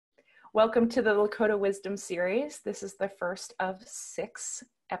Welcome to the Lakota Wisdom series. This is the first of 6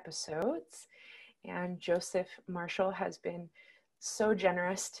 episodes, and Joseph Marshall has been so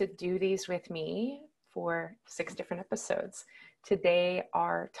generous to do these with me for 6 different episodes. Today,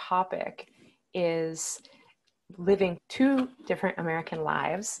 our topic is living 2 different American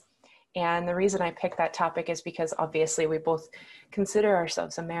lives. And the reason I picked that topic is because obviously we both consider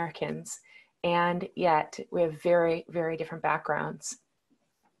ourselves Americans, and yet we have very, very different backgrounds.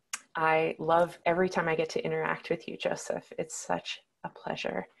 I love every time I get to interact with you, Joseph. It's such a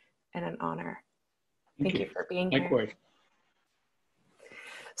pleasure and an honor. Thank you for being here. Likewise.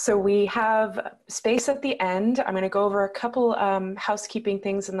 So we have space at the end. I'm going to go over a couple housekeeping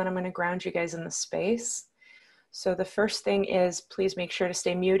things, and then I'm going to ground you guys in the space. So the first thing is, please make sure to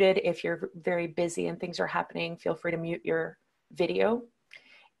stay muted. If you're very busy and things are happening, feel free to mute your video.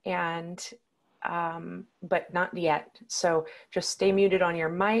 And but not yet. So just stay muted on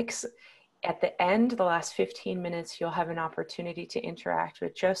your mics. At the end, the last 15 minutes, you'll have an opportunity to interact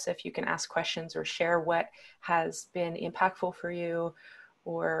with Joseph. You can ask questions or share what has been impactful for you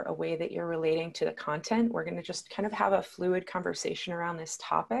or a way that you're relating to the content. We're going to just kind of have a fluid conversation around this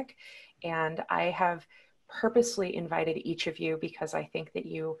topic. And I have purposely invited each of you because I think that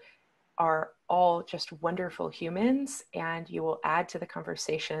you are all just wonderful humans, and you will add to the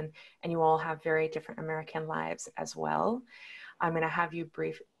conversation, and you all have very different American lives as well. I'm going to have you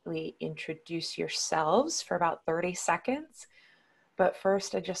briefly introduce yourselves for about 30 seconds. But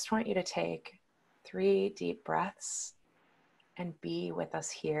first, I just want you to take 3 deep breaths and be with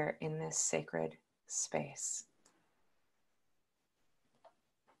us here in this sacred space.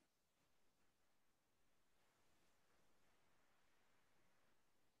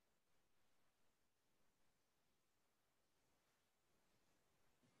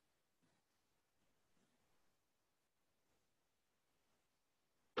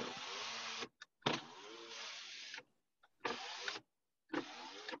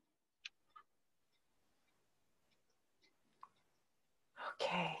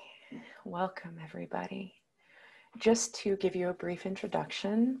 Okay, welcome everybody. Just to give you a brief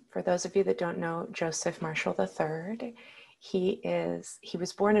introduction, for those of you that don't know Joseph Marshall III, he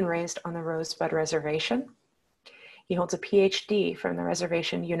was born and raised on the Rosebud Reservation. He holds a PhD from the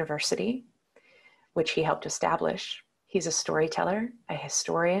Reservation University, which he helped establish. He's a storyteller, a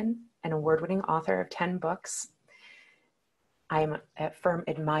historian, an award-winning author of 10 books. I'm a firm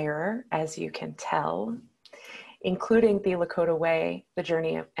admirer, as you can tell, including the Lakota Way, the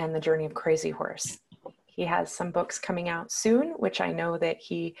Journey of Crazy Horse. He has some books coming out soon, which I know that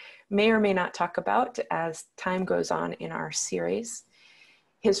he may or may not talk about as time goes on in our series.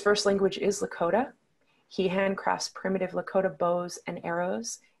 His first language is Lakota. He handcrafts primitive Lakota bows and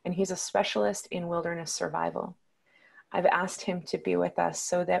arrows, and he's a specialist in wilderness survival. I've asked him to be with us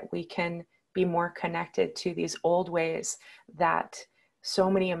so that we can be more connected to these old ways that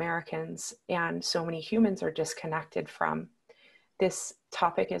so many Americans and so many humans are disconnected from. This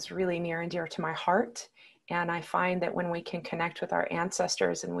topic is really near and dear to my heart. And I find that when we can connect with our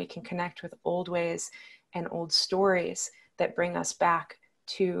ancestors and we can connect with old ways and old stories that bring us back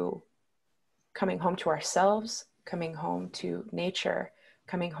to coming home to ourselves, coming home to nature,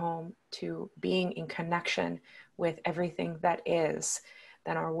 coming home to being in connection with everything that is,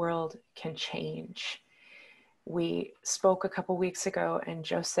 then our world can change. We spoke a couple weeks ago, and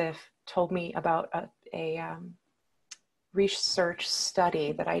Joseph told me about a research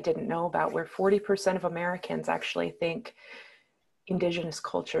study that I didn't know about, where 40% of Americans actually think indigenous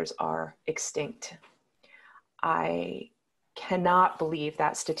cultures are extinct. I cannot believe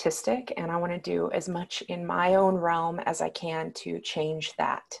that statistic, and I want to do as much in my own realm as I can to change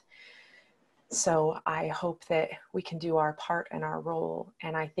that. So I hope that we can do our part and our role,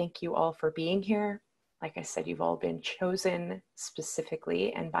 and I thank you all for being here. Like I said, you've all been chosen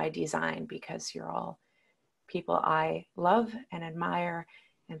specifically and by design because you're all people I love and admire,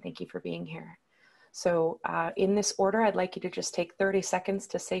 and thank you for being here. So in this order, I'd like you to just take 30 seconds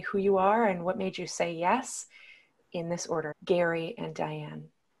to say who you are and what made you say yes. In this order, Gary and Diane.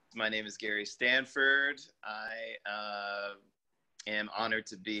 My name is Gary Stanford. I am honored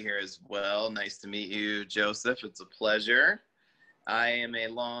to be here as well. Nice to meet you, Joseph. It's a pleasure. I am a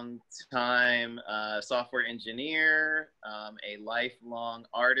long-time software engineer, a lifelong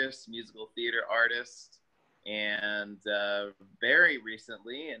artist, musical theater artist, and very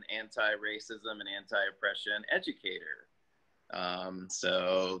recently an anti-racism and anti-oppression educator.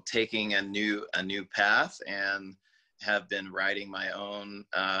 So taking a new path, and have been writing my own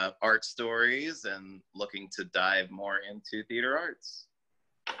art stories and looking to dive more into theater arts.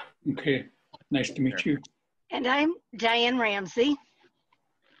 Okay, nice to meet you. And I'm Diane Ramsey.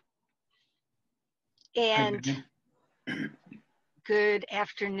 And good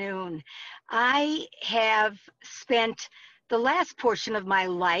afternoon. I have spent the last portion of my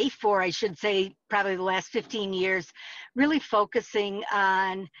life, or I should say probably the last 15 years, really focusing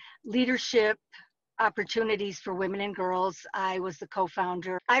on leadership opportunities for women and girls. I was the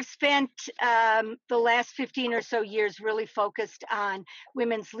co-founder. I've spent the last 15 or so years really focused on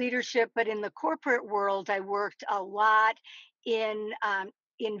women's leadership, but in the corporate world, I worked a lot in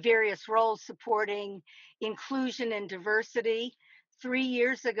various roles supporting inclusion and diversity. 3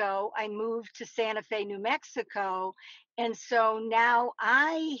 years ago, I moved to Santa Fe, New Mexico, and so now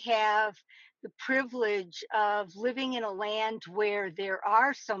I have the privilege of living in a land where there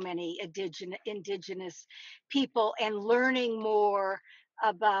are so many indigenous people and learning more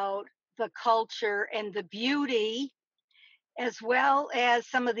about the culture and the beauty, as well as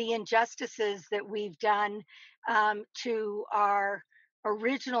some of the injustices that we've done to our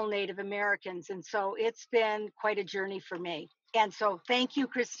original Native Americans. And so it's been quite a journey for me. And so thank you,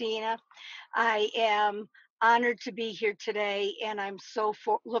 Kristina. I am honored to be here today, and I'm so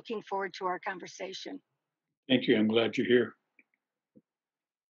looking forward to our conversation. Thank you. I'm glad you're here.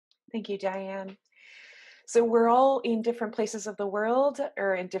 Thank you, Diane. So we're all in different places of the world,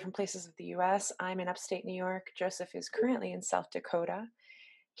 or in different places of the US. I'm in upstate New York. Joseph is currently in South Dakota.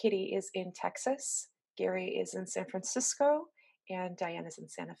 Kitty is in Texas. Gary is in San Francisco. And Diane is in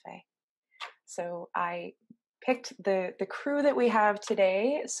Santa Fe. So I picked the crew that we have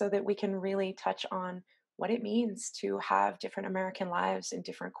today so that we can really touch on what it means to have different American lives in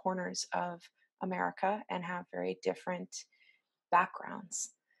different corners of America and have very different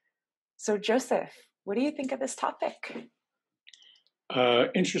backgrounds. So Joseph, what do you think of this topic?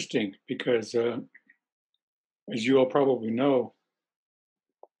 Interesting, because as you all probably know,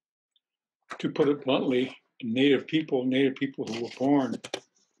 to put it bluntly, Native people who were born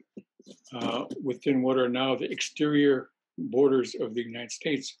within what are now the exterior borders of the United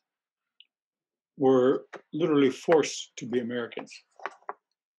States were literally forced to be Americans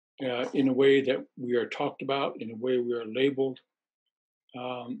in a way that we are talked about, in a way we are labeled.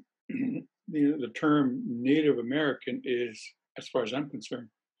 The term Native American is, as far as I'm concerned,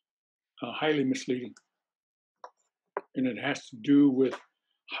 highly misleading. And it has to do with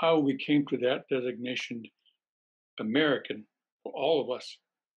how we came to that designation, American, for all of us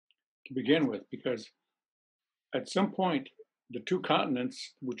to begin with, because at some point, the two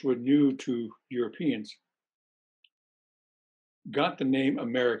continents, which were new to Europeans, got the name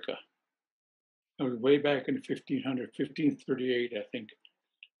America. It was way back in 1538, I think,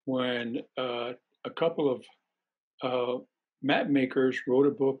 when a couple of map makers wrote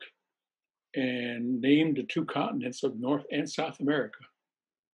a book and named the two continents of North and South America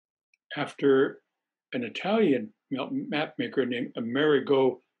after an Italian map maker named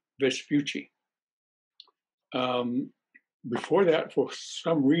Amerigo Vespucci. Before that, for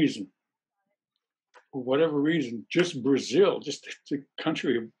some reason, for whatever reason, just Brazil, just the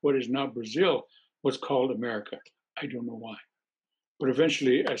country of what is now Brazil, was called America. I don't know why. But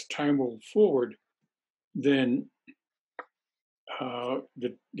eventually, as time rolled forward, then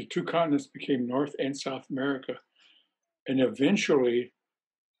the two continents became North and South America. And eventually,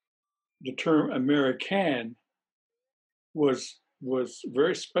 the term American was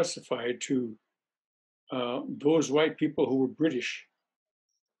very specified to those white people who were British.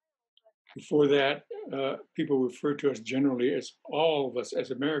 Before that, people referred to us generally as all of us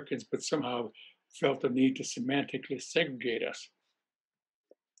as Americans, but somehow felt the need to semantically segregate us.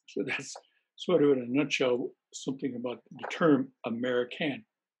 So that's sort of in a nutshell something about the term American.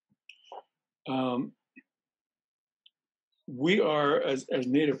 We are, as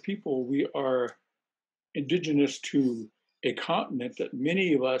Native people, we are indigenous to a continent that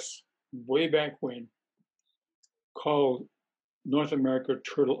many of us, way back when, called North America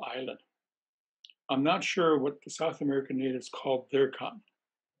Turtle Island. I'm not sure what the South American natives called their continent,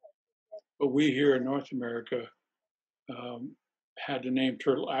 but we here in North America had the name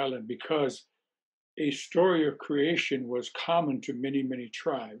Turtle Island because a story of creation was common to many, many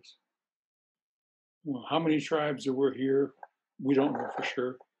tribes. Well, how many tribes there were here, we don't know for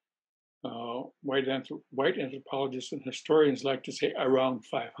sure. White anthropologists and historians like to say around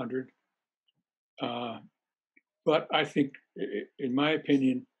 500. But I think, in my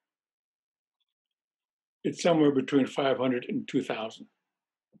opinion, it's somewhere between 500 and 2,000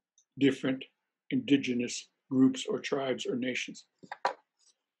 different indigenous groups or tribes or nations.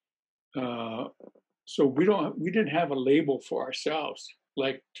 So we didn't have a label for ourselves.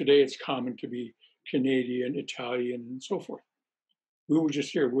 Like today, it's common to be Canadian, Italian, and so forth. We were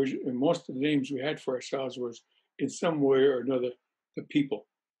just here. And most of the names we had for ourselves was, in some way or another, the people.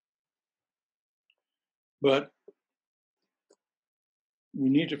 But we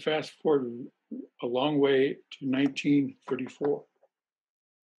need to fast forward a long way to 1934 or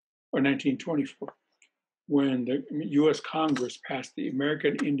 1924, when the U.S. Congress passed the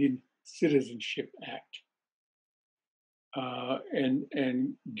American Indian Citizenship Act,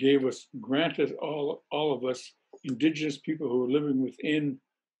 and granted all of us indigenous people who were living within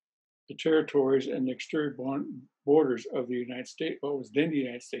the territories and the exterior borders of the United States, what was then the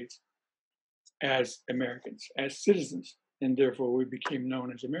United States, as Americans, as citizens, and therefore we became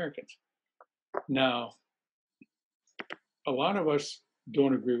known as Americans. Now, a lot of us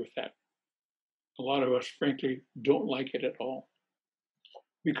don't agree with that. A lot of us, frankly, don't like it at all,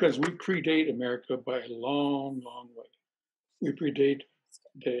 because we predate America by a long, long way. We predate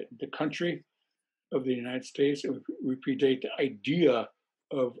the country of the United States, and we predate the idea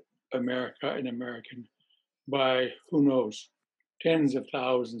of America and American by, who knows, tens of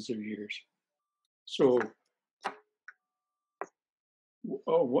thousands of years. So,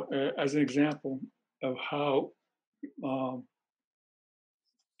 as an example of how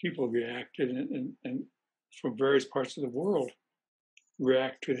people reacted and from various parts of the world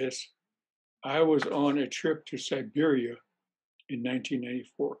react to this, I was on a trip to Siberia in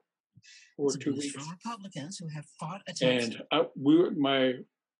 1994 for 2 weeks. From Republicans who have fought attacks. And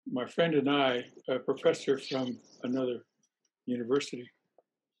my friend and I, a professor from another university,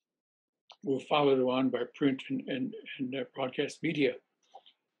 were followed on by print and broadcast media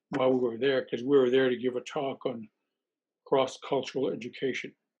while we were there, because we were there to give a talk on cross-cultural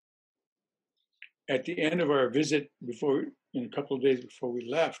education. At the end of our visit, in a couple of days before we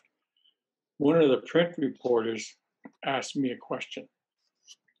left, one of the print reporters asked me a question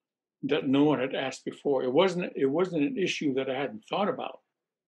that no one had asked before. It wasn't an issue that I hadn't thought about,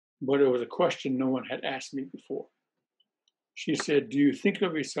 but it was a question no one had asked me before. She said, "Do you think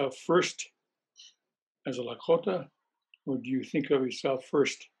of yourself first as a Lakota, or do you think of yourself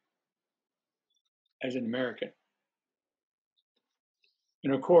first as an American?"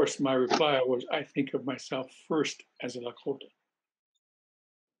 And of course, my reply was, I think of myself first as a Lakota.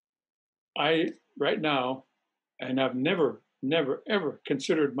 Right now, and I've never, ever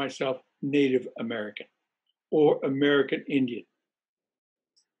considered myself Native American or American Indian.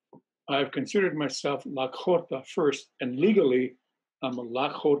 I've considered myself Lakota first, and legally, I'm a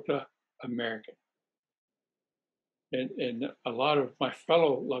Lakota American. And a lot of my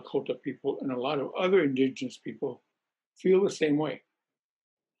fellow Lakota people and a lot of other indigenous people feel the same way.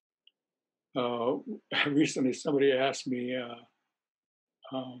 Recently, somebody asked me,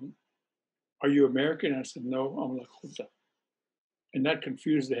 are you American? I said, no, I'm Lakota. And that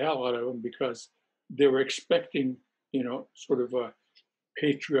confused the hell out of them, because they were expecting, sort of a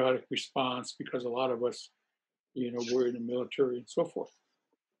patriotic response, because a lot of us, were in the military and so forth.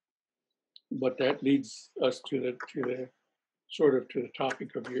 But that leads us to the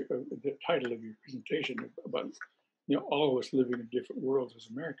topic of the title of your presentation about, all of us living in different worlds as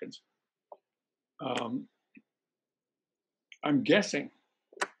Americans. I'm guessing,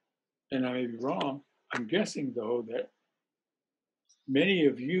 and I may be wrong, I'm guessing though that many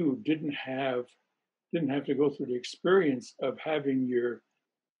of you didn't have to go through the experience of having your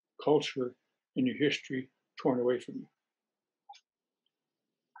culture and your history torn away from you.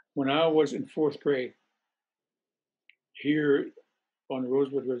 When I was in 4th grade here on the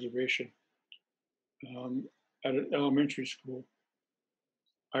Rosebud Reservation, at an elementary school,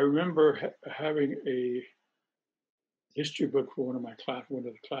 I remember having a history book for one of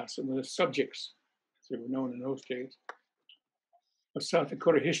the subjects, as they were known in those days, of South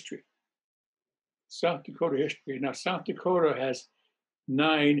Dakota history. South Dakota history. Now, South Dakota has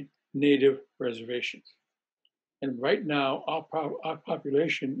 9 native reservations. And right now, our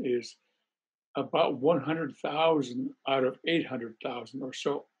population is about 100,000 out of 800,000 or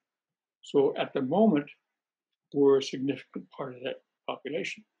so. So at the moment, we're a significant part of that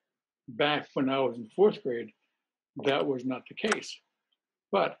population. Back when I was in 4th grade, that was not the case.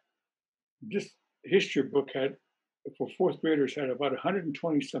 But this history book for 4th graders, had about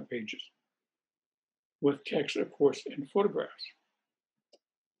 120 some pages with text, of course, and photographs.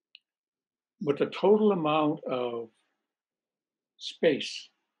 But the total amount of space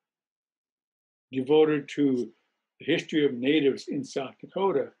devoted to the history of natives in South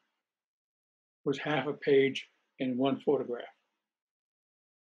Dakota was half a page and 1 photograph.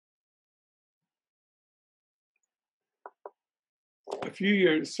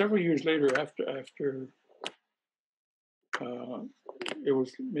 Several years later, after it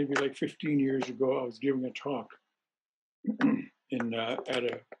was maybe like 15 years ago, I was giving a talk at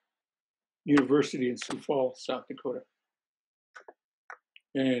a university in Sioux Falls, South Dakota.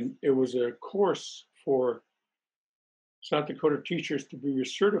 And it was a course for South Dakota teachers to be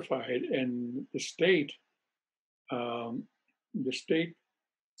recertified, and the state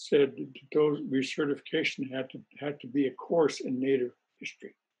said that those recertification had to be a course in Native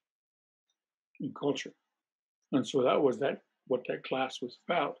history and culture, and so that was what that class was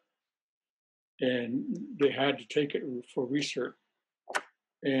about, and they had to take it for research.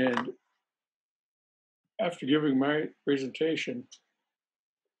 And after giving my presentation,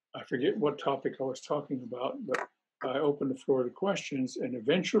 I forget what topic I was talking about, but I opened the floor to questions, and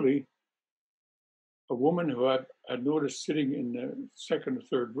eventually a woman who I'd noticed sitting in the second or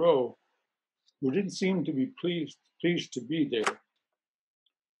third row, who didn't seem to be pleased to be there,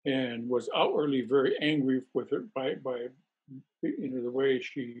 and was outwardly very angry with her by the way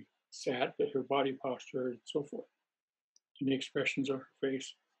she sat, that her body posture, and so forth, and the expressions on her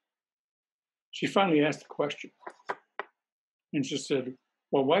face. She finally asked a question, and she said,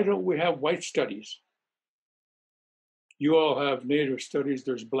 "Well, why don't we have white studies? You all have Native studies,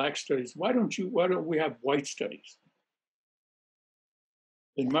 there's Black studies. Why don't we have white studies?"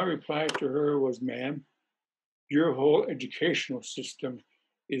 And my reply to her was, "Ma'am, your whole educational system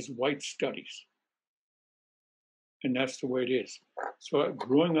is white studies. And that's the way it is." So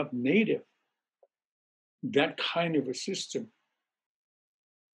growing up Native, that kind of a system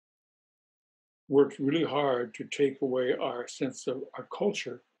worked really hard to take away our sense of our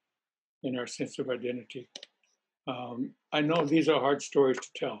culture and our sense of identity. I know these are hard stories to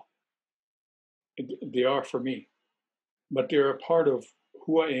tell. They are for me, but they're a part of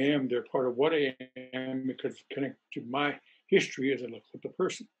who I am. They're part of what I am because it connects to my history as a Lakota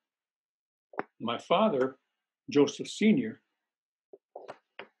person. My father, Joseph Sr.,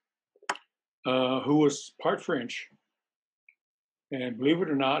 who was part French, and believe it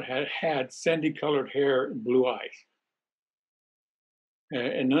or not, had sandy-colored hair and blue eyes.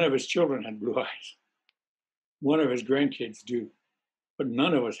 And none of his children had blue eyes. One of his grandkids do, but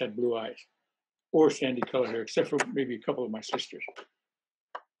none of us had blue eyes or sandy-colored hair, except for maybe a couple of my sisters.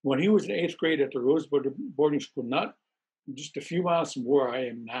 When he was in 8th grade at the Rosebud boarding school, not just a few miles from where I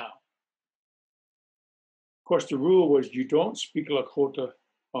am now, of course, the rule was you don't speak Lakota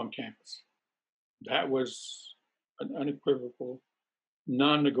on campus. That was an unequivocal,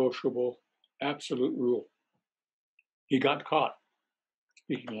 non-negotiable, absolute rule. He got caught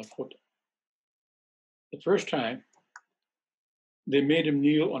speaking Lakota. The first time, they made him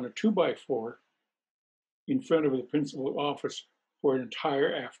kneel on a 2x4 in front of the principal's office for an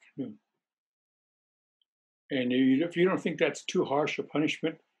entire afternoon. And if you don't think that's too harsh a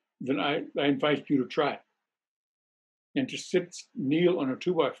punishment, then I invite you to try it. And to kneel on a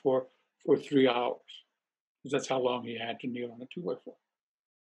 2x4 for 3 hours, because that's how long he had to kneel on a 2x4,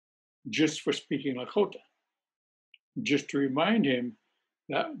 just for speaking Lakota, just to remind him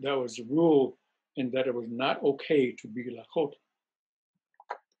that that was a rule and that it was not okay to be Lakota.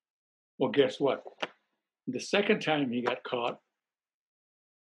 Well, guess what? The second time he got caught,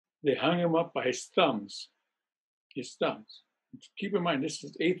 they hung him up by his thumbs. His thumbs. Keep in mind, this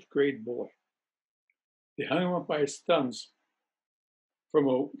is 8th grade boy. They hung him up by his thumbs from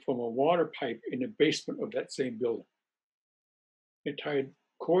a water pipe in the basement of that same building. They tied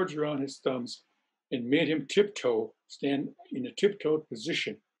cords around his thumbs and made him stand in a tiptoed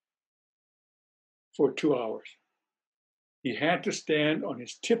position for 2 hours. He had to stand on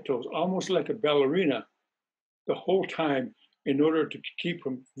his tiptoes, almost like a ballerina, the whole time in order to keep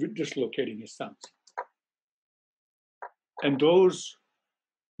from dislocating his thumbs. And those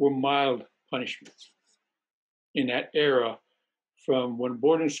were mild punishments in that era, from when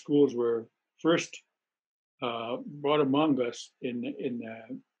boarding schools were first brought among us in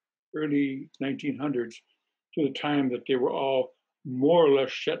the early 1900s to the time that they were all more or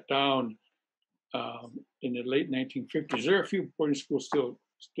less shut down in the late 1950s. There are a few boarding schools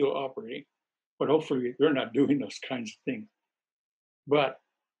still operating, but hopefully they're not doing those kinds of things. But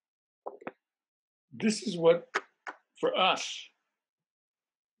this is what, for us,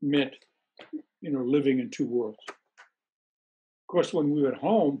 meant, living in two worlds. Of course, when we were at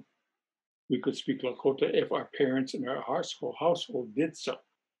home, we could speak Lakota if our parents and our household did so.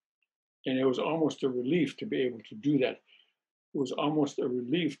 And it was almost a relief to be able to do that. It was almost a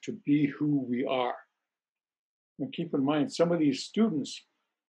relief to be who we are. And keep in mind, some of these students,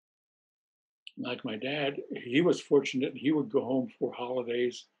 like my dad, he was fortunate. He would go home for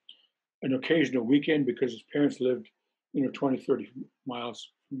holidays, an occasional weekend, because his parents lived, 20, 30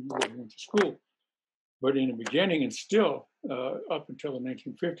 miles from where he went to school. But in the beginning, and still up until the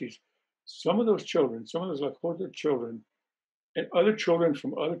 1950s, some of those Lakota children, and other children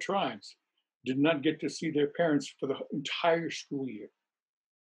from other tribes, did not get to see their parents for the entire school year.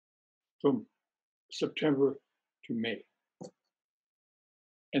 From September to May.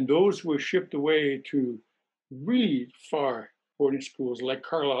 And those who were shipped away to really far boarding schools like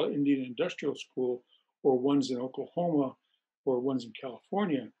Carlisle Indian Industrial School, or ones in Oklahoma, or ones in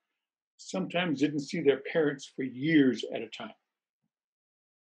California, sometimes didn't see their parents for years at a time.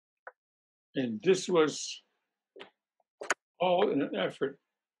 And this was all in an effort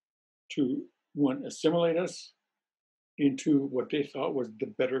to, one, assimilate us into what they thought was the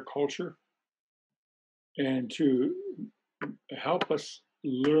better culture, and to help us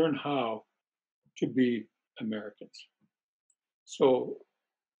learn how to be Americans. So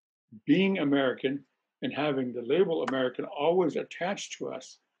being American and having the label American always attached to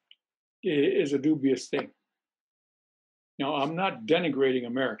us is a dubious thing. Now, I'm not denigrating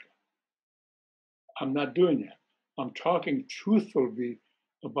America. I'm not doing that. I'm talking truthfully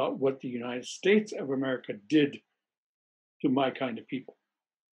about what the United States of America did to my kind of people.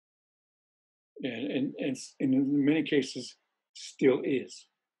 And in many cases, still is.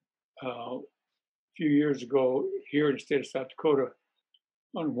 A few years ago, here in the state of South Dakota,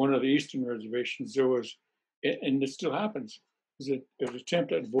 on one of the eastern reservations, there was, and it still happens, is an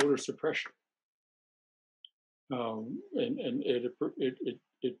attempt at voter suppression. And it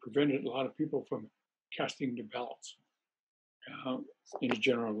prevented a lot of people from casting their ballots in the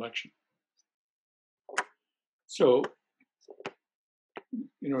general election. So,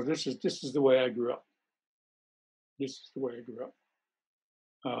 this is the way I grew up. This is the way I grew up.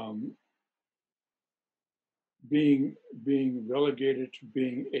 Being relegated to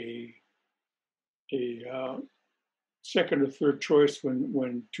being a second or third choice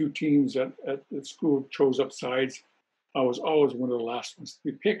when two teams at the school chose up sides, I was always one of the last ones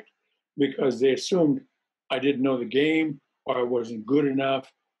to be picked, because they assumed I didn't know the game, or I wasn't good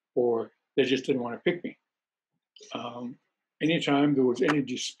enough, or they just didn't want to pick me. Anytime there was any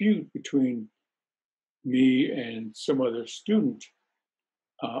dispute between me and some other student,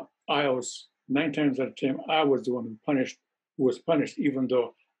 I was 9 times out of 10, I was the one who was punished, even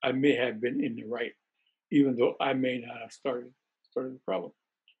though I may have been in the right, even though I may not have started the problem.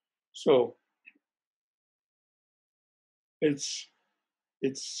 So it's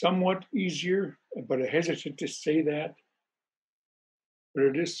somewhat easier, but I hesitate to say that, but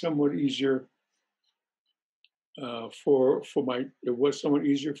it is somewhat easier it was somewhat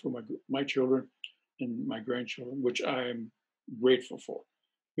easier for my children and my grandchildren, which I am grateful for,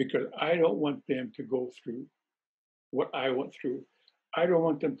 because I don't want them to go through what I went through. I don't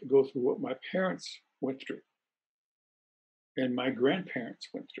want them to go through what my parents went through and my grandparents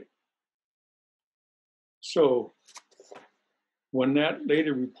went through. So when that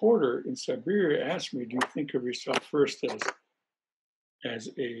later reporter in Siberia asked me, do you think of yourself first as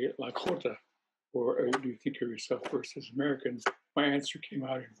a Lakota, or do you think of yourself first as Americans? My answer came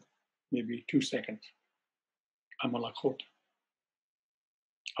out in maybe 2 seconds. I'm a Lakota.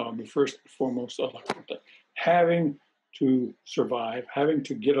 I'll be first and foremost a Lakota. Having to survive, having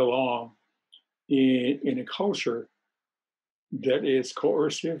to get along in a culture that is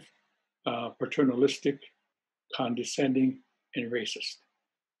coercive, paternalistic, condescending, and racist.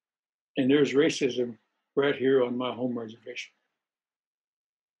 And there's racism right here on my home reservation.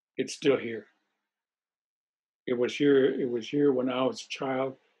 It's still here. It was here when I was a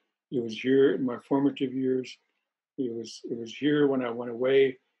child. It was here in my formative years. It was here when I went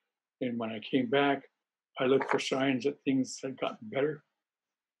away, and when I came back, I looked for signs that things had gotten better,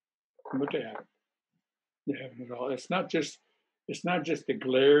 but they haven't. They haven't at all. It's not just the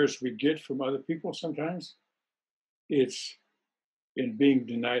glares we get from other people sometimes. It's in being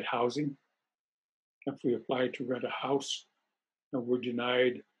denied housing. If we apply to rent a house, and we're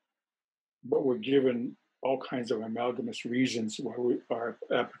denied, but we're given all kinds of amalgamous reasons why our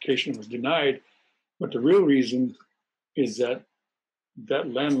application was denied. But the real reason is that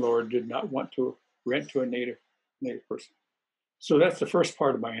landlord did not want to rent to a native person. So that's the first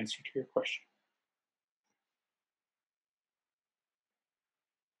part of my answer to your question.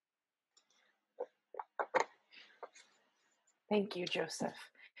 Thank you, Joseph.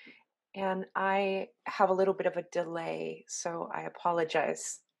 And I have a little bit of a delay, so I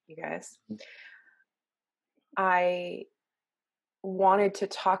apologize, you guys. I wanted to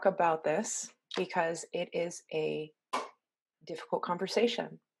talk about this because it is a difficult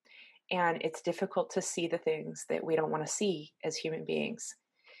conversation, and it's difficult to see the things that we don't want to see as human beings.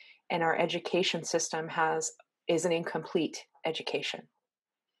 And our education system is an incomplete education.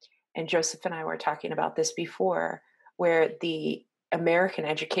 And Joseph and I were talking about this before, where the American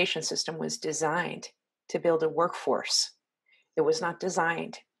education system was designed to build a workforce. It was not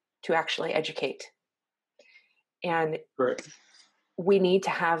designed to actually educate. And right. we need to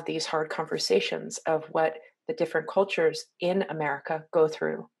have these hard conversations of what the different cultures in America go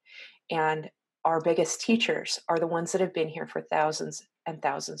through. And our biggest teachers are the ones that have been here for thousands and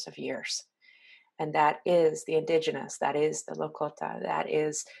thousands of years. And that is the indigenous, that is the Lakota, that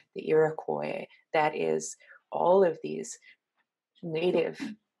is the Iroquois, that is all of these native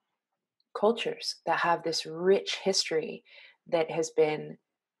cultures that have this rich history that has been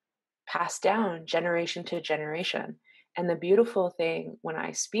passed down generation to generation. And the beautiful thing when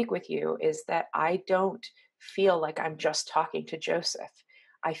I speak with you is that I don't feel like I'm just talking to Joseph.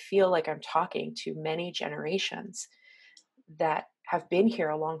 I feel like I'm talking to many generations that have been here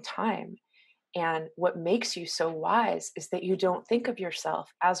a long time. And what makes you so wise is that you don't think of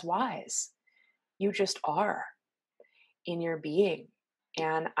yourself as wise. You just are in your being.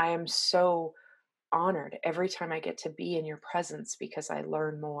 And I am so honored every time I get to be in your presence because I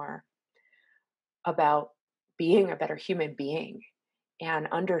learn more about being a better human being and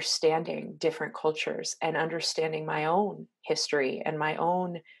understanding different cultures and understanding my own history and my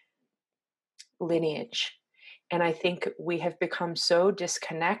own lineage. And I think we have become so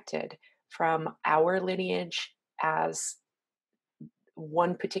disconnected from our lineage as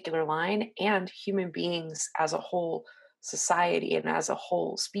one particular line and human beings as a whole society and as a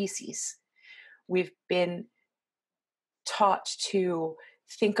whole species. We've been taught to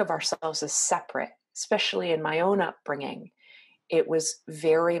think of ourselves as separate, especially in my own upbringing. It was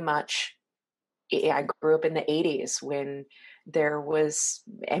very much, I grew up in the 80s when there was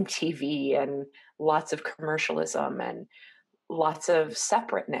MTV and lots of commercialism and lots of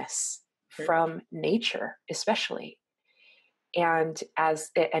separateness from nature, especially. And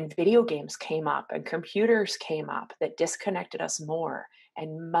video games came up and computers came up that disconnected us more,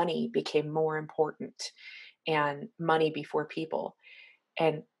 and money became more important, and money before people.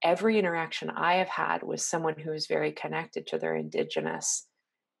 And every interaction I have had with someone who is very connected to their indigenous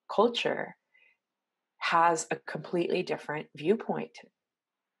culture has a completely different viewpoint,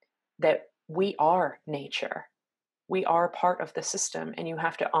 that we are nature. We are part of the system, and you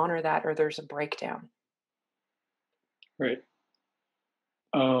have to honor that or there's a breakdown. Right.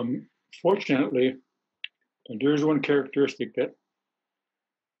 Fortunately, there's one characteristic that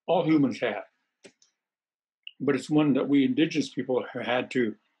all humans have, but it's one that we indigenous people have had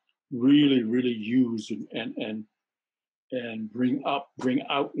to really, really use and bring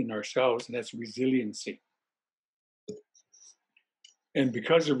out in ourselves, and that's resiliency. And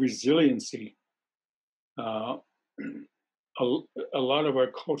because of resiliency, a lot of our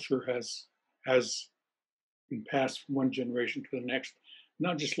culture has been passed from one generation to the next.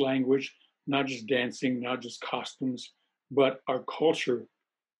 Not just language, not just dancing, not just costumes, but our culture,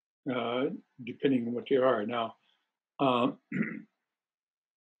 depending on what they are. Now,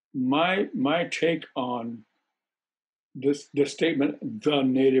 my take on the statement, the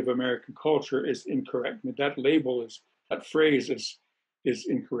Native American culture, is incorrect. I mean, that phrase is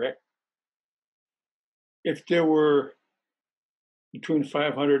incorrect. If there were between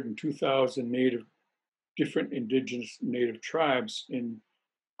 500 and 2,000 different indigenous native tribes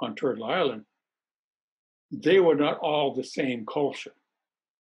on Turtle Island, they were not all the same culture.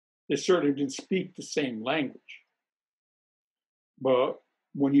 They certainly didn't speak the same language. But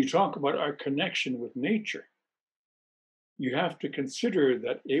when you talk about our connection with nature, you have to consider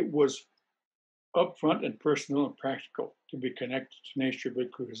that it was upfront and personal and practical to be connected to nature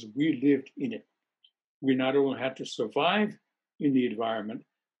because we lived in it. We not only had to survive in the environment,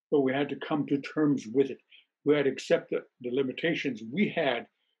 but we had to come to terms with it. We had to accept the limitations we had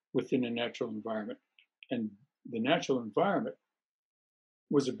within the natural environment. And the natural environment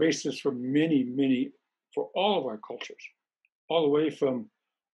was a basis for for all of our cultures, all the way from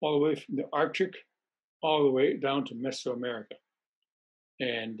the Arctic, all the way down to Mesoamerica.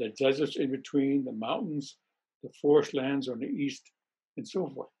 And the deserts in between, the mountains, the forest lands on the east, and so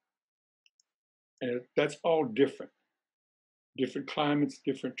forth. And that's all different. Different climates,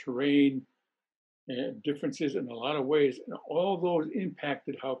 different terrain, and differences in a lot of ways. And all those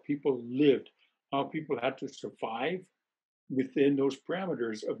impacted how people lived, how people had to survive within those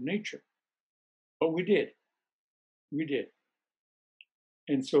parameters of nature. But we did. We did.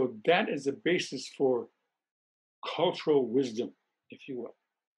 And so that is a basis for cultural wisdom, if you will.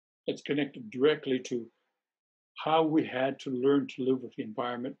 It's connected directly to how we had to learn to live with the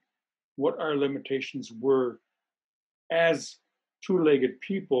environment, what our limitations were as two-legged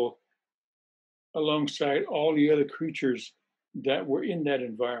people alongside all the other creatures that were in that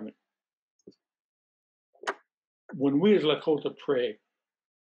environment. When we as Lakota pray,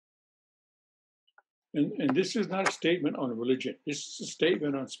 and this is not a statement on religion, this is a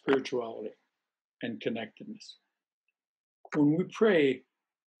statement on spirituality and connectedness. when we pray,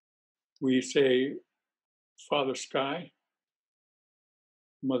 we say, Father Sky,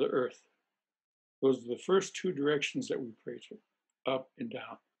 Mother Earth. Those are the first two directions that we pray to, up and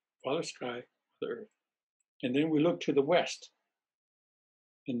down. Father Sky, Mother Earth. And then we look to the west,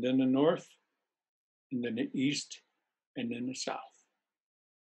 and then the north, and then the east, and then the south.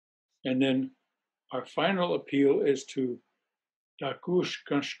 And then our final appeal is to Dakush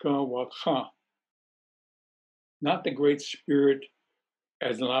Kanshkan Wakhan, not the Great Spirit,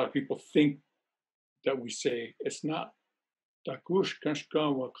 as a lot of people think that we say. It's not. Dakush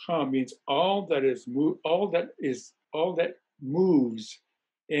Kanshkan Wakhan means all that moves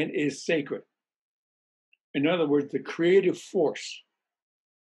and is sacred. In other words, the creative force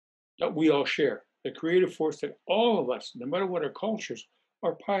that we all share, the creative force that all of us, no matter what our cultures,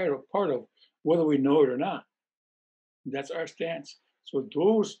 are part of, whether we know it or not. That's our stance. So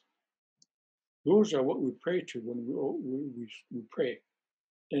those are what we pray to when we pray.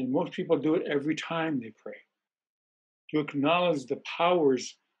 And most people do it every time they pray, to acknowledge the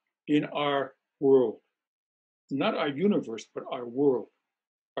powers in our world, not our universe, but our world,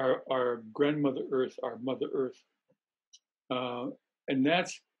 our grandmother Earth, our Mother Earth. And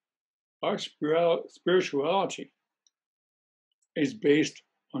that's our spirituality is based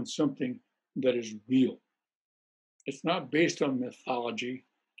on something that is real. It's not based on mythology.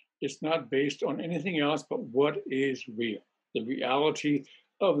 It's not based on anything else but what is real, the reality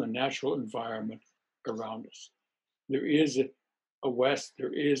of the natural environment around us. There is a west,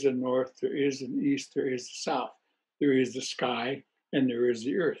 there is a north, there is an east, there is a south, there is the sky, and there is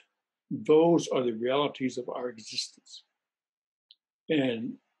the earth. Those are the realities of our existence.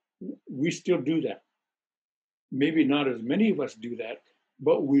 And we still do that. Maybe not as many of us do that,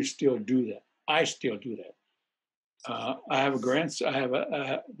 but we still do that. I still do that. I have a grandson. I have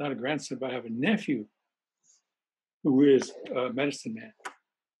not a grandson, but I have a nephew who is a medicine man.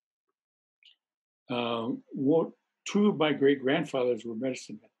 Two of my great grandfathers were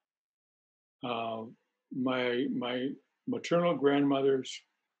medicine men. My maternal grandmother's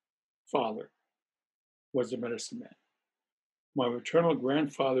father was a medicine man. My maternal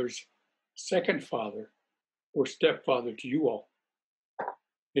grandfather's second father, or stepfather to you all,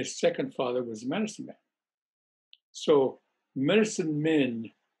 his second father was a medicine man. So medicine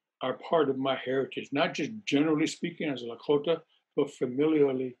men are part of my heritage, not just generally speaking as a Lakota, but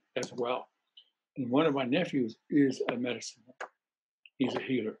familiarly as well. And one of my nephews is a medicine man. He's a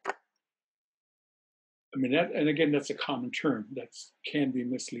healer. I mean, and again, that's a common term that can be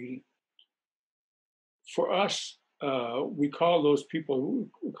misleading. For us, we call those people,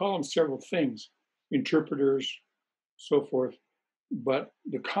 we call them several things, interpreters, so forth. But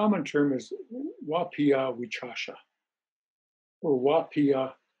the common term is Wapia Wichasha, or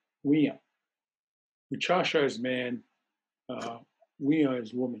Wapia Wia. Wichasha is man, Wia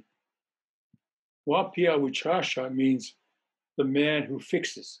is woman. Wapia Wichasha means the man who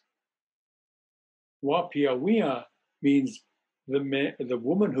fixes. Wapia Wia means the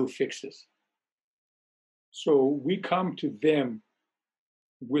woman who fixes. So we come to them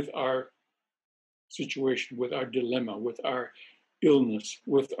with our situation, with our dilemma, with our illness,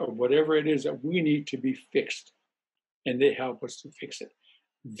 with whatever it is that we need to be fixed, and they help us to fix it.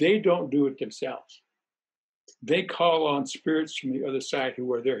 They don't do it themselves. They call on spirits from the other side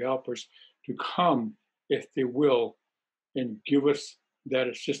who are their helpers to come, if they will, and give us that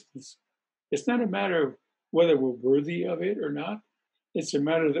assistance. It's not a matter of whether we're worthy of it or not. It's a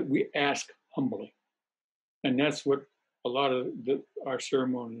matter that we ask humbly. And that's what a lot of our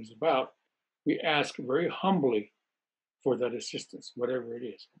ceremony is about. We ask very humbly for that assistance, whatever it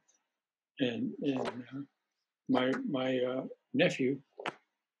is. And my nephew,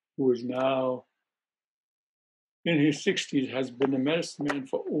 who is now in his 60s, has been a medicine man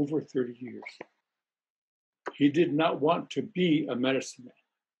for over 30 years. He did not want to be a medicine man.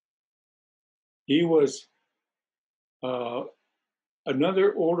 He was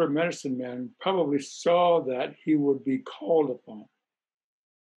another older medicine man, probably saw that he would be called upon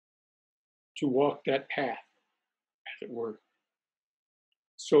to walk that path, as it were.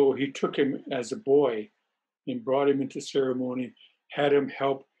 So he took him as a boy and brought him into ceremony, had him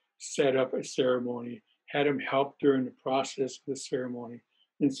help set up a ceremony, had him help during the process of the ceremony,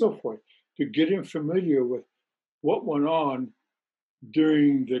 and so forth, to get him familiar with what went on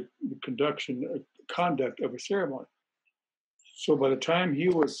during the conduct of a ceremony. So by the time he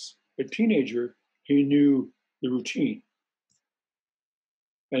was a teenager, he knew the routine.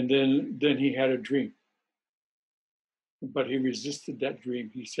 And then he had a dream. But he resisted that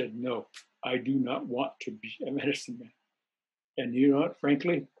dream. He said, no, I do not want to be a medicine man. And you know what,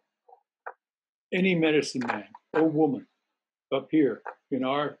 frankly, any medicine man or woman up here in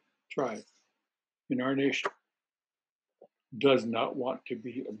our tribe, in our nation, does not want to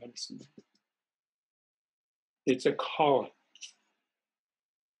be a medicine man. It's a calling.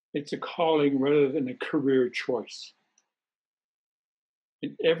 It's a calling rather than a career choice.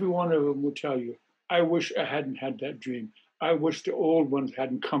 And every one of them will tell you, I wish I hadn't had that dream. I wish the old ones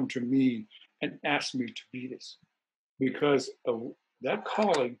hadn't come to me and asked me to be this. Because of that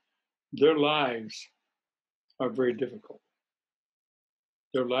calling, their lives are very difficult.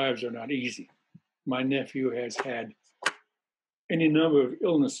 Their lives are not easy. My nephew has had any number of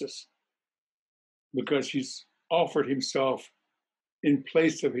illnesses because he's offered himself in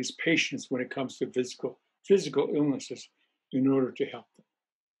place of his patients when it comes to physical illnesses in order to help them.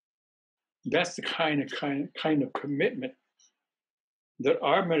 That's the kind of commitment that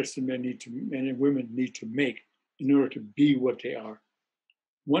our medicine men and women need to make in order to be what they are.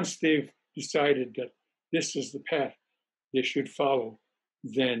 Once they've decided that this is the path they should follow,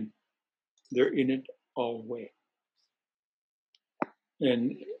 then they're in it all the way.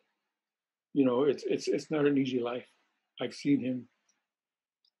 And you know, it's not an easy life. I've seen him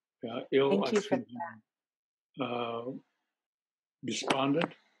ill. Thank you I've seen him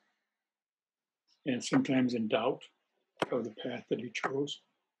despondent, and sometimes in doubt of the path that he chose.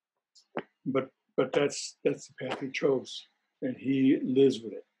 But that's the path he chose, and he lives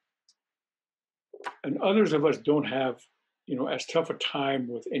with it. And others of us don't have, you know, as tough a time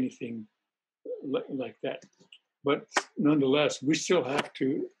with anything like that. But nonetheless, we still have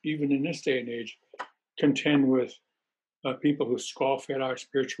to, even in this day and age, contend with people who scoff at our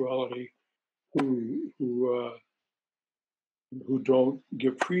spirituality, who don't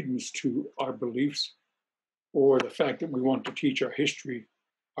give credence to our beliefs, or the fact that we want to teach our history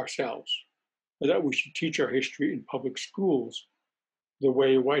ourselves, or that we should teach our history in public schools the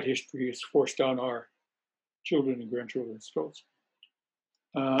way white history is forced down our children and grandchildren's throats.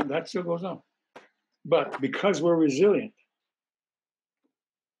 That still goes on. But because we're resilient,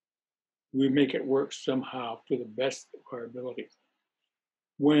 we make it work somehow to the best of our ability.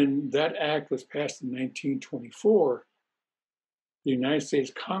 When that act was passed in 1924, the United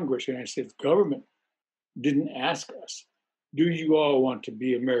States Congress, the United States government didn't ask us, do you all want to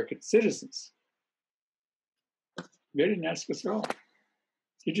be American citizens? They didn't ask us at all.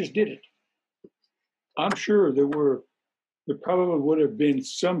 They just did it. I'm sure there probably would have been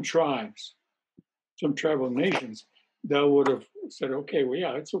some tribes, some tribal nations that would have said, okay, well,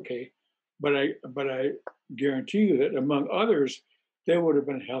 yeah, it's okay. But I guarantee you that among others, there would have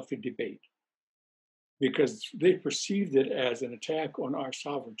been a healthy debate because they perceived it as an attack on our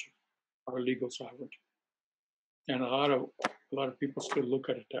sovereignty, our legal sovereignty. And a lot of people still look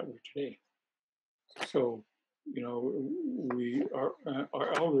at it that way today. So, you know,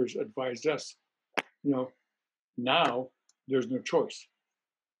 our elders advised us, you know, now there's no choice.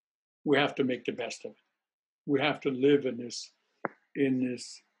 We have to make the best of it. We have to live in this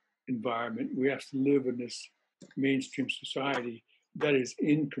environment. We have to live in this mainstream society that is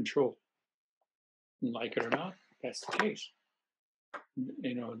in control. Like it or not, that's the case.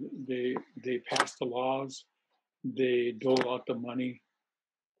 You know, they pass the laws, they dole out the money.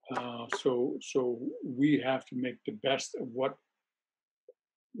 So we have to make the best of what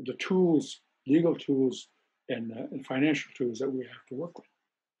the tools, legal tools, and financial tools that we have to work with.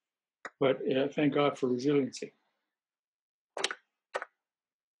 But thank God for resiliency.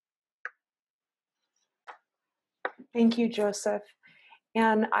 Thank you, Joseph.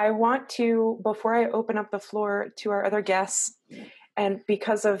 And I want to, before I open up the floor to our other guests, and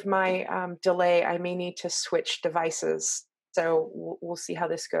because of my delay, I may need to switch devices. So we'll see how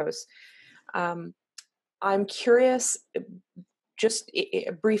this goes. I'm curious, just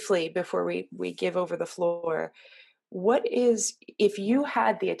briefly before we give over the floor, what is, if you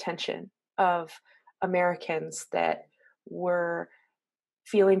had the attention of Americans that were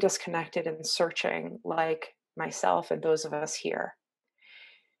feeling disconnected and searching like myself and those of us here,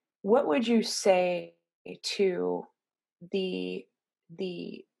 what would you say to the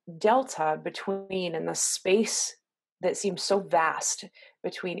delta between and the space that seems so vast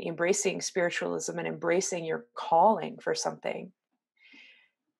between embracing spiritualism and embracing your calling for something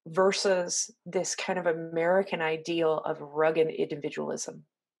versus this kind of American ideal of rugged individualism?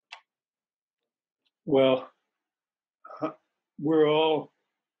 Well,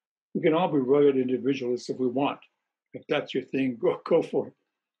 we can all be rugged individualists if we want. If that's your thing, go for it.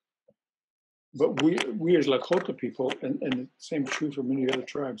 But we as Lakota people, and the same true for many other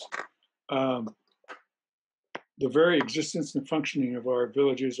tribes, the very existence and functioning of our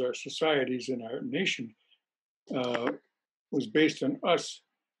villages, our societies, and our nation was based on us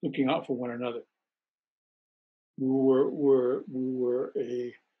looking out for one another. we were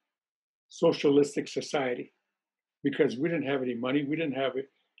a socialistic society because we didn't have any money. We didn't have an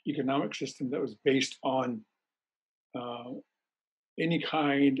economic system that was based on any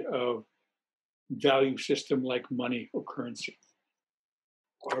kind of value system like money or currency.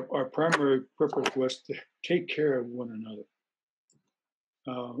 Our primary purpose was to take care of one another.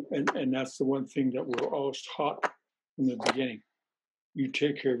 And that's the one thing that we're always taught from the beginning. You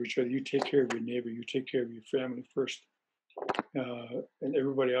take care of each other. You take care of your neighbor. You take care of your family first. And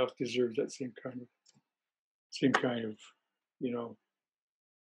everybody else deserves that same kind of,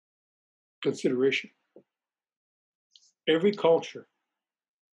 consideration. Every culture,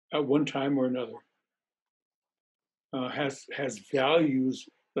 at one time or another, has values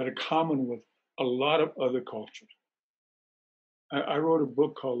that are common with a lot of other cultures. I wrote a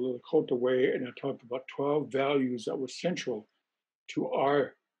book called The Lakota Way, and I talked about 12 values that were central to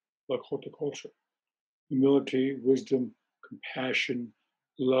our Lakota culture: humility, wisdom, compassion,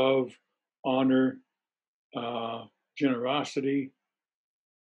 love, honor, generosity,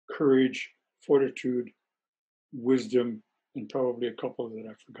 courage, fortitude, wisdom, and probably a couple that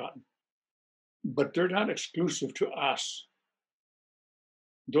I've forgotten. But they're not exclusive to us.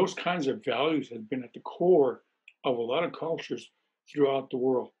 Those kinds of values have been at the core of a lot of cultures throughout the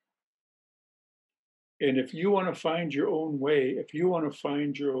world. And if you want to find your own way, if you want to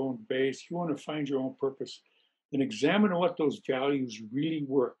find your own base, you want to find your own purpose, then examine what those values really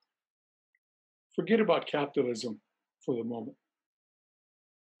were. Forget about capitalism for the moment.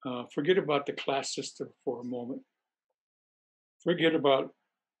 Forget about the class system for a moment. Forget about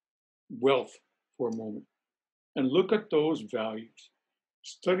wealth for a moment. And look at those values.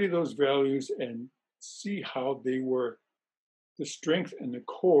 Study those values and see how they were the strength and the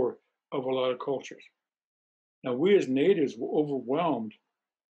core of a lot of cultures. Now, we as natives were overwhelmed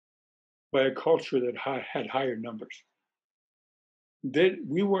by a culture that had higher numbers.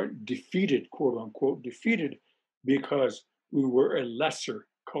 We weren't defeated, quote unquote, defeated because we were a lesser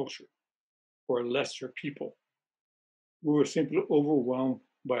culture or a lesser people. We were simply overwhelmed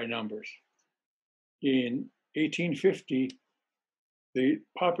by numbers. In 1850, the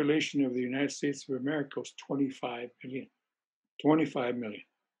population of the United States of America was 25 million. 25 million.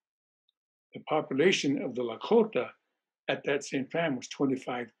 The population of the Lakota at that same time was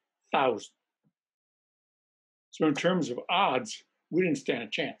 25,000. So in terms of odds, we didn't stand a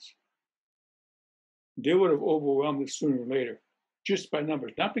chance. They would have overwhelmed us sooner or later, just by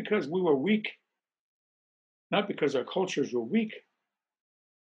numbers. Not because we were weak, not because our cultures were weak,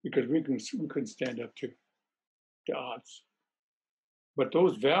 because we couldn't stand up to the odds. But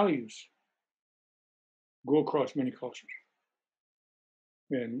those values go across many cultures.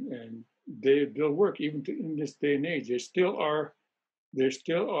 And they'll work even in this day and age. They still are,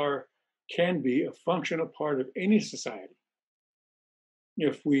 can be a functional part of any society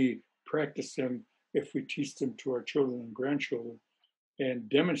if we practice them, if we teach them to our children and grandchildren, and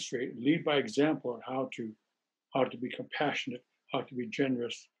demonstrate, lead by example on how to be compassionate, how to be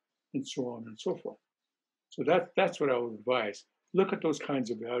generous, and so on and so forth. So that's what I would advise. Look at those kinds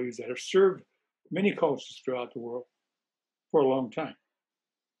of values that have served many cultures throughout the world for a long time.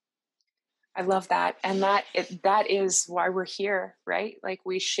 I love that. And that is why we're here, right? Like,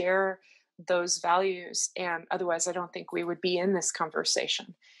 we share those values, and otherwise I don't think we would be in this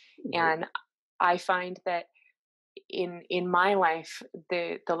conversation. Mm-hmm. And I find that in my life,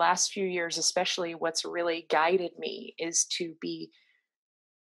 the last few years, especially, what's really guided me is to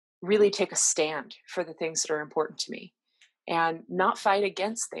really take a stand for the things that are important to me, and not fight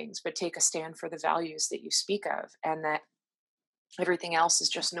against things, but take a stand for the values that you speak of, and that everything else is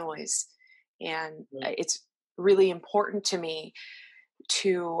just noise. And it's really important to me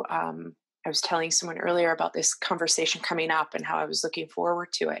to, I was telling someone earlier about this conversation coming up and how I was looking forward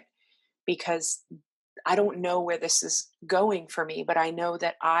to it, because I don't know where this is going for me, but I know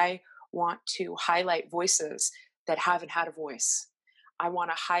that I want to highlight voices that haven't had a voice. I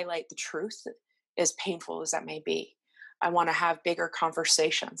want to highlight the truth, as painful as that may be. I want to have bigger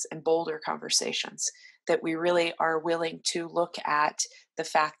conversations and bolder conversations, that we really are willing to look at the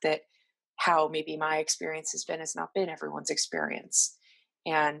fact that how maybe my experience has not been everyone's experience,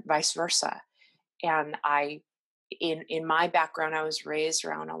 and vice versa. And in my background, I was raised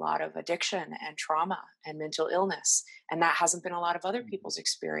around a lot of addiction and trauma and mental illness, and that hasn't been a lot of other people's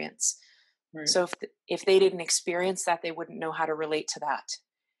experience. Right. So if they didn't experience that, they wouldn't know how to relate to that.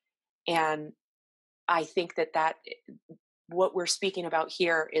 And I think that what we're speaking about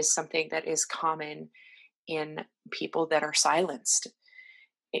here is something that is common in people that are silenced,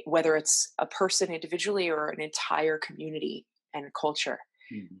 whether it's a person individually or an entire community and culture,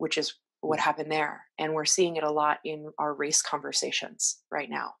 mm-hmm. which is what happened there. And we're seeing it a lot in our race conversations right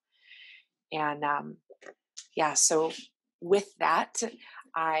now. And so with that,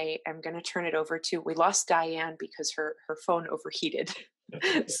 I am going to turn it over to, we lost Diane because her phone overheated.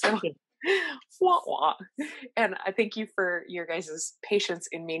 So, wah, wah. And I thank you for your guys' patience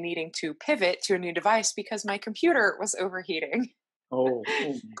in me needing to pivot to a new device because my computer was overheating. Oh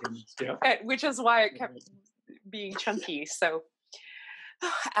my goodness, yeah. Which is why it kept being chunky. So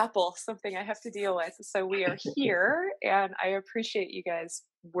Apple, something I have to deal with. So we are here, and I appreciate you guys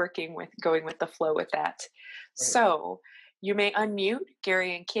going with the flow with that. Right. So you may unmute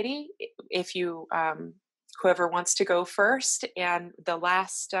Gary and Kitty if you, whoever wants to go first. And the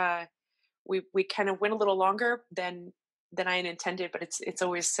last, we kind of went a little longer than I had intended, but it's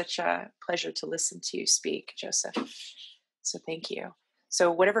always such a pleasure to listen to you speak, Joseph. So thank you. So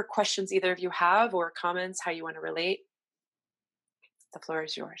whatever questions either of you have or comments, how you want to relate, the floor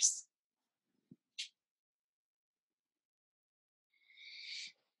is yours.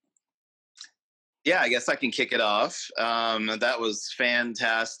 Yeah, I guess I can kick it off. That was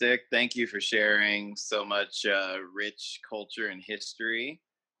fantastic. Thank you for sharing so much rich culture and history.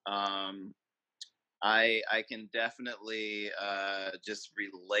 I can definitely just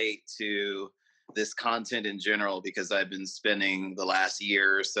relate to this content in general because I've been spending the last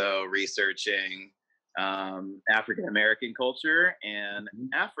year or so researching African American culture and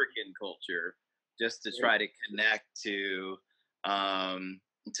African culture, just to try to connect to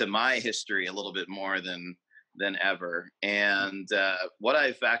my history a little bit more than ever. And what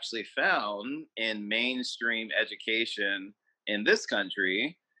I've actually found in mainstream education in this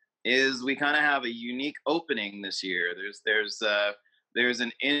country is we kind of have a unique opening this year. There's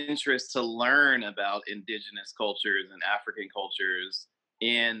an interest to learn about indigenous cultures and African cultures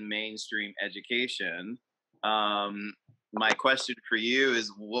in mainstream education. My question for you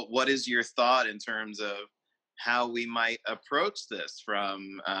is, what is your thought in terms of how we might approach this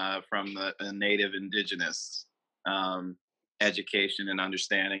from the native indigenous education and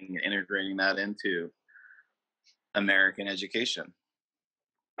understanding and integrating that into American education?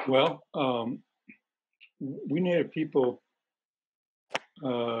 Well, we Native people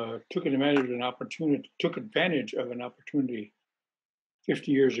took advantage of an opportunity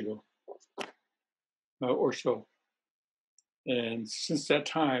 50 years ago or so. And since that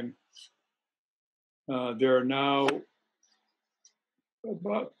time, there are now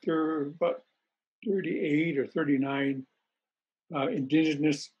about 38 or 39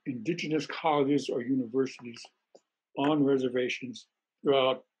 indigenous colleges or universities on reservations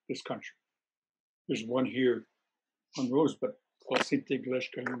throughout this country. There's one here on Rosebud called St. Iglesias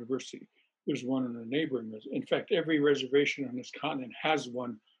University. There's one on a neighboring reservation. In fact, every reservation on this continent has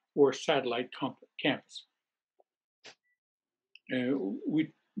one or satellite campus. And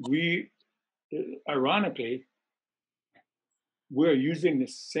we ironically, we're using the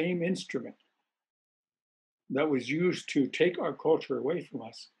same instrument that was used to take our culture away from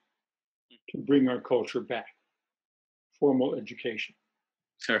us to bring our culture back, formal education.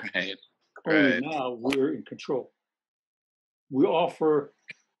 Right. Only now we're in control. We offer,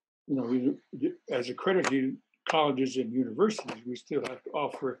 as accredited colleges and universities, we still have to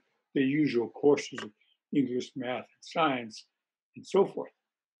offer the usual courses of English, math, and science, and so forth,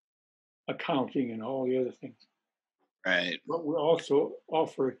 accounting and all the other things. Right. But we also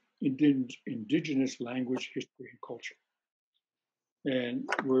offer indigenous language, history, and culture. And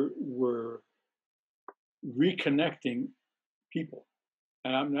we're reconnecting people.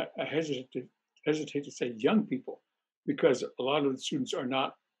 And I hesitate to say young people, because a lot of the students are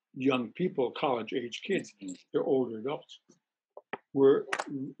not young people, college-age kids. They're older adults. We're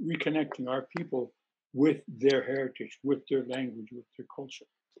reconnecting our people with their heritage, with their language, with their culture.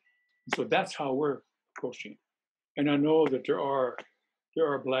 So that's how we're approaching it. And I know that there are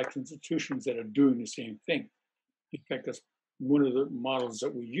Black institutions that are doing the same thing. In fact, that's one of the models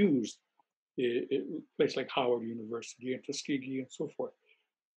that we use. A place like Howard University and Tuskegee and so forth.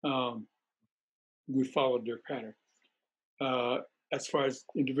 We followed their pattern. As far as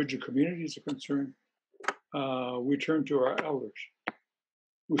individual communities are concerned, we turn to our elders,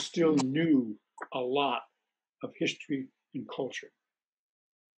 who still knew a lot of history and culture.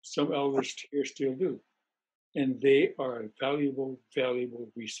 Some elders here still do. And they are a valuable,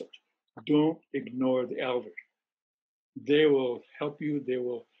 valuable resource. Don't ignore the elders. They will help you. They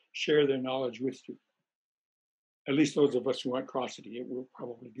will share their knowledge with you. At least those of us who aren't cross-city will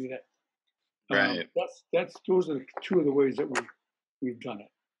probably do that. Right. Those are two of the ways that we've done it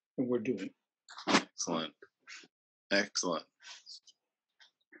and we're doing it. Excellent.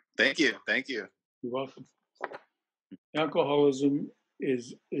 Thank you. You're welcome. Alcoholism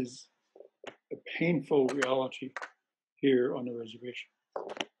is a painful reality here on the reservation.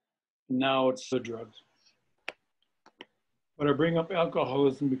 Now it's the drugs. But I bring up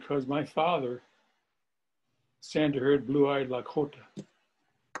alcoholism because my father, sandy-haired, blue-eyed Lakota,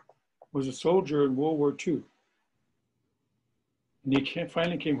 was a soldier in World War II. And he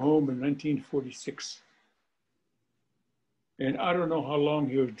finally came home in 1946. And I don't know how long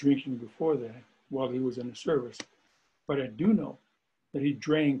he was drinking before that while he was in the service, but I do know that he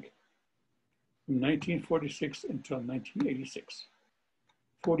drank from 1946 until 1986,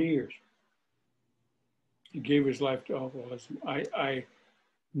 40 years. He gave his life to alcoholism. I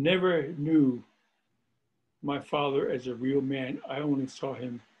never knew my father as a real man. I only saw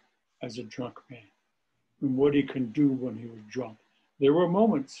him as a drunk man and what he can do when he was drunk. There were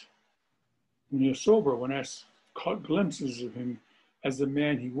moments when he was sober, when I caught glimpses of him as the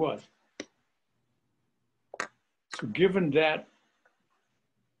man he was. So given that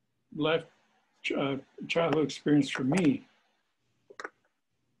childhood experience for me,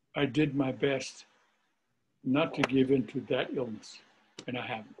 I did my best not to give in to that illness, and I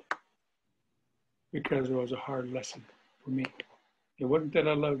haven't, because it was a hard lesson for me. It wasn't that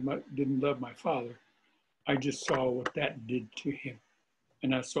I didn't love my father. I just saw what that did to him,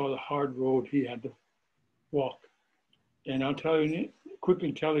 and I saw the hard road he had to walk. And I'll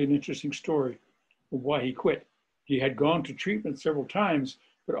quickly tell you an interesting story of why he quit. He had gone to treatment several times,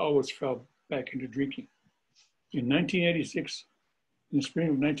 but always fell back into drinking. In 1986, in the spring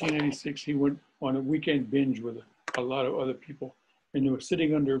of 1986, he went on a weekend binge with a lot of other people, and they were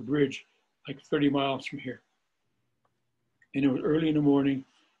sitting under a bridge like 30 miles from here. And it was early in the morning.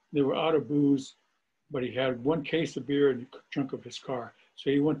 They were out of booze, but he had one case of beer in the trunk of his car. So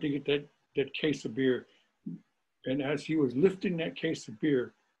he went to get that case of beer. And as he was lifting that case of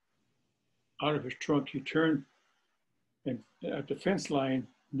beer out of his trunk, he turned, and at the fence line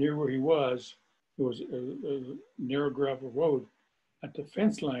near where he was, it was a narrow gravel road. At the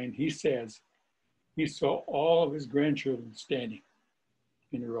fence line, he says, he saw all of his grandchildren standing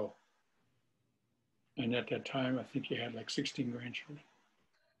in a row. And at that time, I think he had like 16 grandchildren.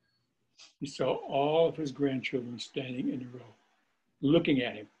 He saw all of his grandchildren standing in a row, looking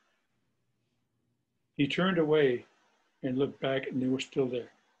at him. He turned away and looked back, and they were still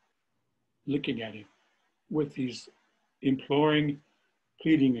there, looking at him with these imploring,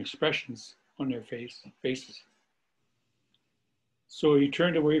 pleading expressions on their faces. So he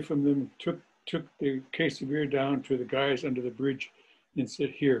turned away from them, took the case of beer down to the guys under the bridge and said,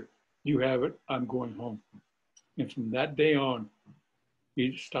 "Here, you have it, I'm going home." And from that day on,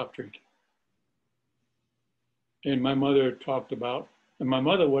 he stopped drinking. And my mother talked about, and my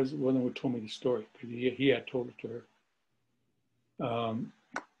mother was the one who told me the story, because he had told it to her.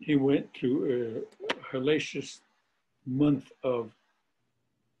 He went through a hellacious month of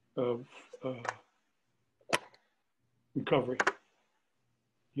recovery.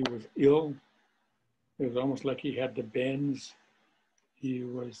 He was ill. It was almost like he had the bends. He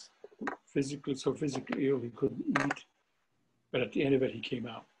was so physically ill he couldn't eat. But at the end of it, he came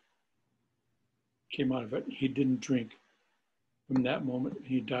out. Came out of it. He didn't drink. From that moment,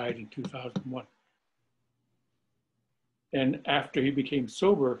 he died in 2001. And after he became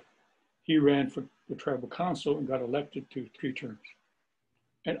sober, he ran for the tribal council and got elected to 3 terms.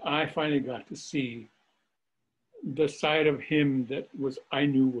 And I finally got to see the side of him that I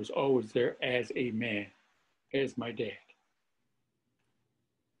knew was always there as a man, as my dad.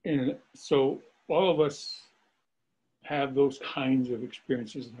 And so all of us have those kinds of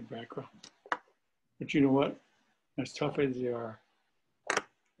experiences in our background. But you know what? As tough as they are,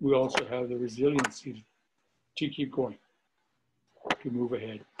 we also have the resiliency to keep going, to move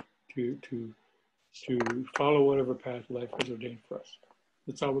ahead, to follow whatever path life has ordained for us.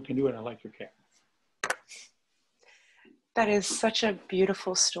 That's all we can do, and I like your cat. That is such a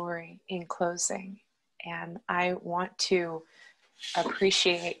beautiful story in closing. And I want to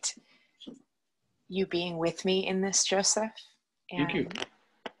appreciate you being with me in this, Joseph, and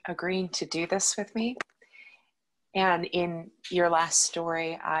agreeing to do this with me. And in your last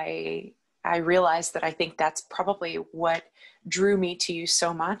story, I realized that I think that's probably what drew me to you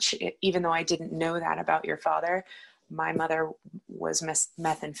so much, even though I didn't know that about your father. My mother was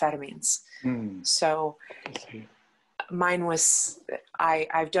methamphetamines. So mine was,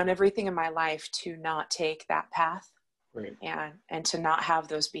 I've done everything in my life to not take that path, right, and to not have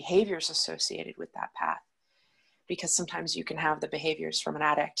those behaviors associated with that path. Because sometimes you can have the behaviors from an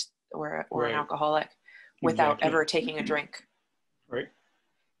addict or an alcoholic without ever taking a drink. Right.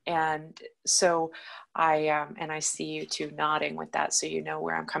 And so I see you two nodding with that, so you know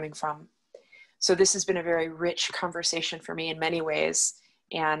where I'm coming from. So this has been a very rich conversation for me in many ways,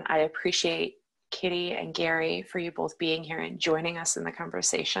 and I appreciate Kitty and Gary, for you both being here and joining us in the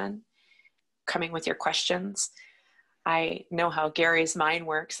conversation, coming with your questions. I know how Gary's mind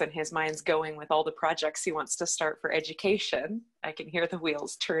works, and his mind's going with all the projects he wants to start for education. I can hear the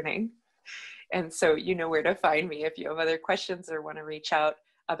wheels turning. And so you know where to find me. If you have other questions or want to reach out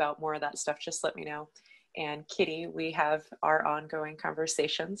about more of that stuff, just let me know. And Kitty, we have our ongoing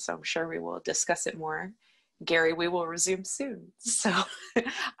conversation, so I'm sure we will discuss it more. Gary, we will resume soon. So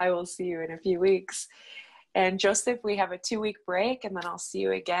I will see you in a few weeks. And Joseph, we have a 2-week break, and then I'll see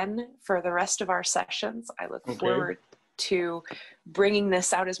you again for the rest of our sessions. I look forward to bringing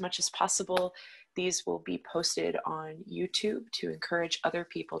this out as much as possible. These will be posted on YouTube to encourage other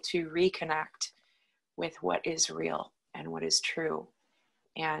people to reconnect with what is real and what is true,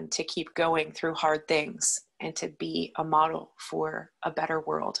 and to keep going through hard things and to be a model for a better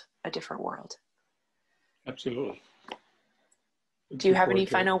world, a different world. Absolutely. Do you have any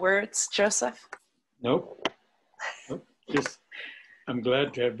final words, Joseph? Nope. Just, I'm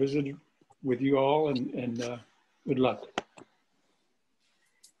glad to have visited with you all, and good luck.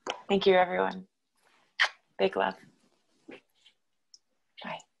 Thank you, everyone. Big love.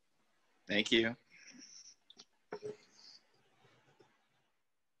 Bye. Thank you.